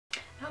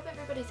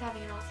is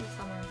having an awesome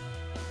summer.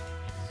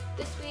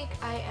 This week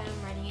I am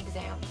writing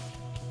exams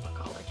for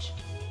college.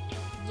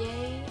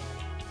 Yay,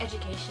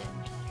 education.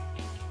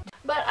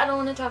 But I don't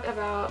want to talk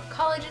about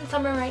college and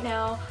summer right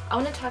now. I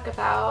want to talk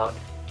about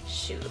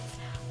shoes.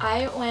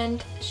 I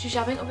went shoe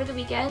shopping over the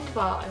weekend.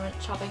 Well, I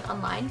went shopping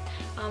online.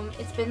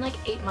 It's been like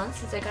 8 months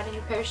since I got a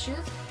new pair of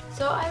shoes,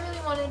 so I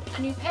really wanted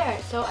a new pair.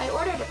 So I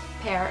ordered a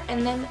pair,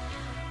 and then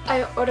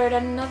I ordered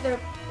another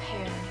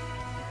pair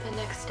the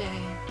next day.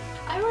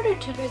 I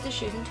ordered 2 pairs of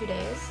shoes in 2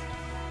 days.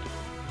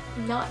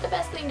 Not the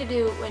best thing to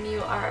do when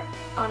you are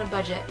on a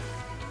budget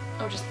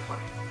or just poor.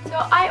 So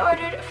I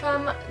ordered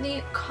from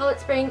the Call It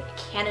Spring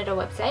Canada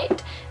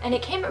website, and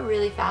it came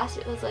really fast.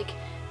 It was like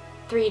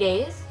 3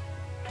 days,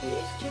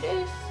 2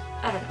 days,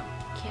 I don't know,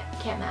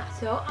 can't math.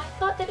 So I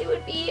thought that it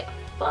would be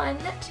fun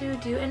to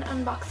do an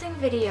unboxing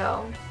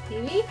video.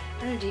 Maybe?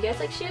 I don't know, do you guys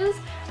like shoes?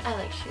 I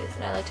like shoes,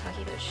 and I like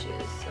talking about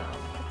shoes, so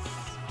let's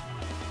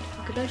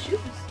talk about shoes.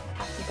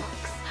 Have the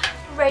box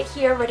right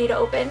here ready to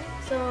open.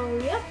 So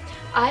yeah,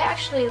 I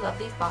actually love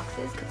these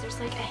boxes because there's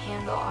like a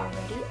handle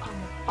already on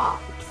the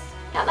box.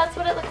 Yeah, that's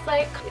what it looks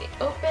like. We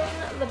open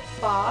the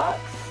box,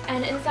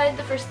 and inside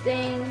the first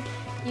thing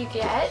you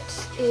get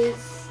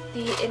is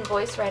the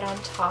invoice right on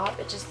top.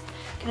 It just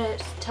kind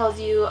of tells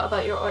you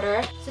about your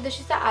order. So the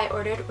shoes that I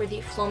ordered were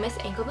the Flomiss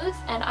ankle boots,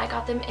 and I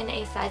got them in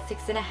a size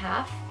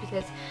 6.5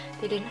 because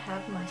they didn't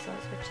have my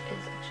size, which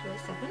is actually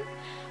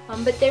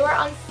 7. But they were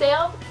on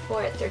sale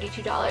for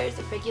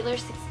 $32, regular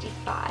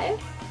 $65.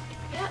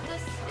 Yeah,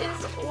 this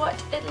is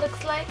what it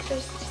looks like.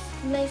 There's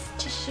just nice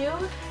tissue,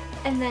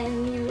 and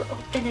then you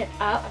open it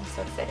up. I'm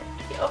so excited.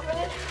 You open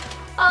it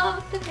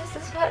up, and this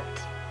is what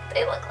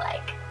they look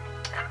like.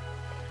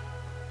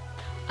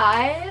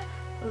 I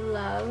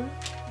love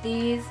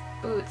these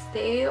boots.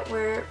 They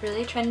were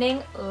really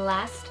trending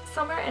last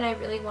summer, and I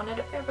really wanted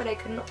a pair, but I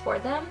couldn't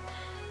afford them.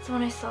 So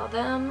when I saw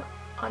them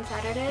on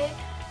Saturday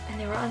and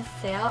they were on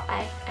sale,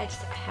 I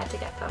had to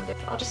get them.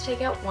 I'll just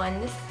take out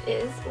one. This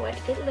is what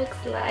it looks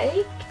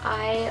like.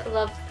 I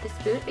love this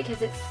boot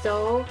because it's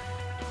so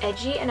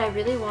edgy, and I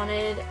really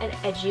wanted an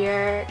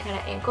edgier kind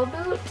of ankle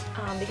boot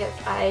because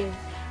I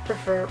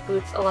prefer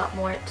boots a lot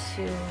more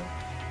to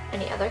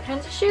any other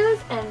kinds of shoes,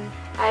 and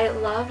I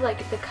love like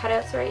the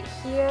cutouts right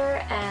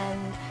here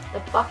and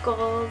the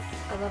buckles.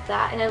 I love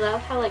that, and I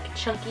love how like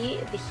chunky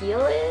the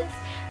heel is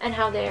and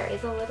how there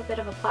is a little bit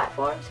of a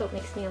platform, so it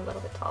makes me a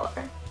little bit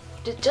taller.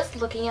 Just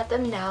looking at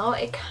them now,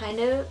 they kind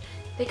of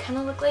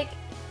look like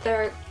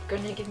they're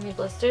gonna give me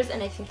blisters,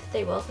 and I think that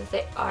they will since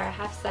they are a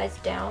half size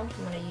down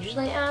from what I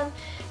usually am.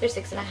 They're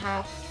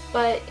 6.5,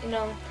 but you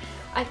know,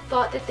 I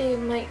thought that they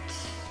might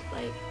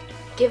like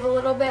give a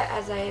little bit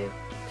as I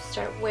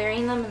start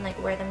wearing them and like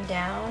wear them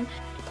down.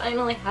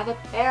 Finally have a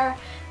pair.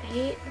 I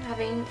hate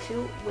having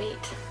to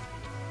wait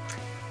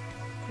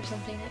for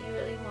something that you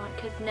really want,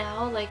 because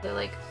now like they're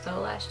like so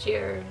last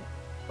year,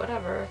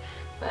 whatever,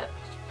 but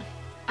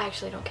I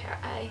actually don't care.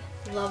 I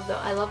love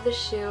the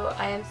shoe.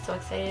 I am so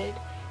excited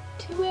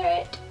to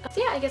wear it.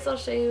 So yeah, I guess I'll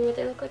show you what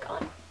they look like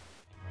on.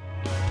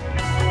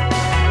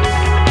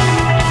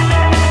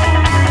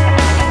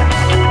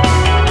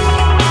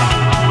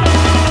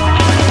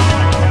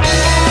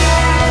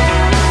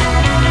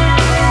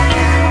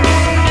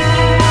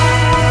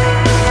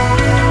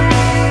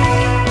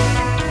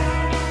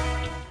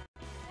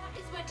 That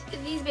is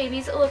what these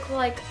babies look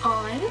like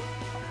on.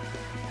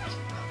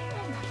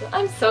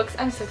 I'm so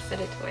excited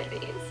to wear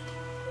these.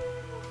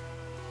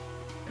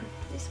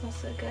 They smell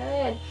so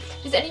good.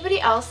 Does anybody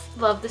else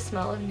love the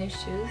smell of new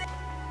shoes?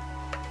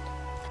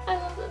 I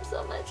love them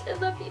so much. I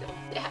love you.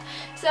 Yeah.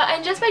 So,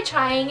 and just by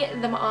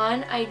trying them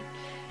on, I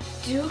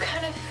do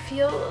kind of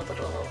feel a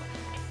little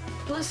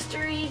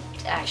blistery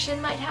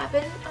action might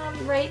happen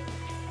right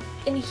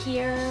in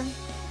here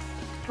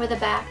where the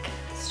back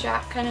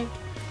strap kind of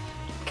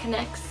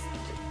connects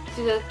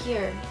to the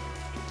gear.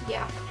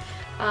 Yeah.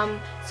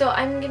 So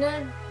I'm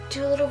gonna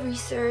do a little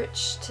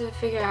research to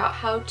figure out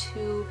how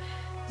to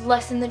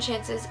lessen the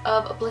chances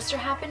of a blister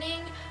happening,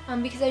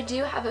 because I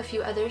do have a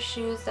few other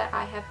shoes that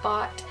I have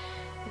bought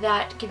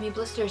that give me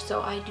blisters,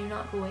 so I do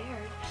not wear.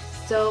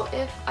 So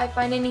if I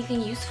find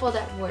anything useful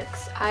that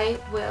works, I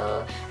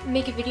will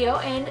make a video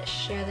and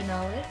share the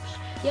knowledge.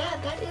 Yeah,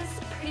 that is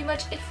pretty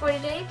much it for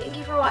today. Thank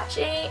you for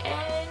watching,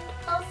 and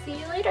I'll see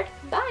you later.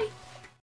 Bye!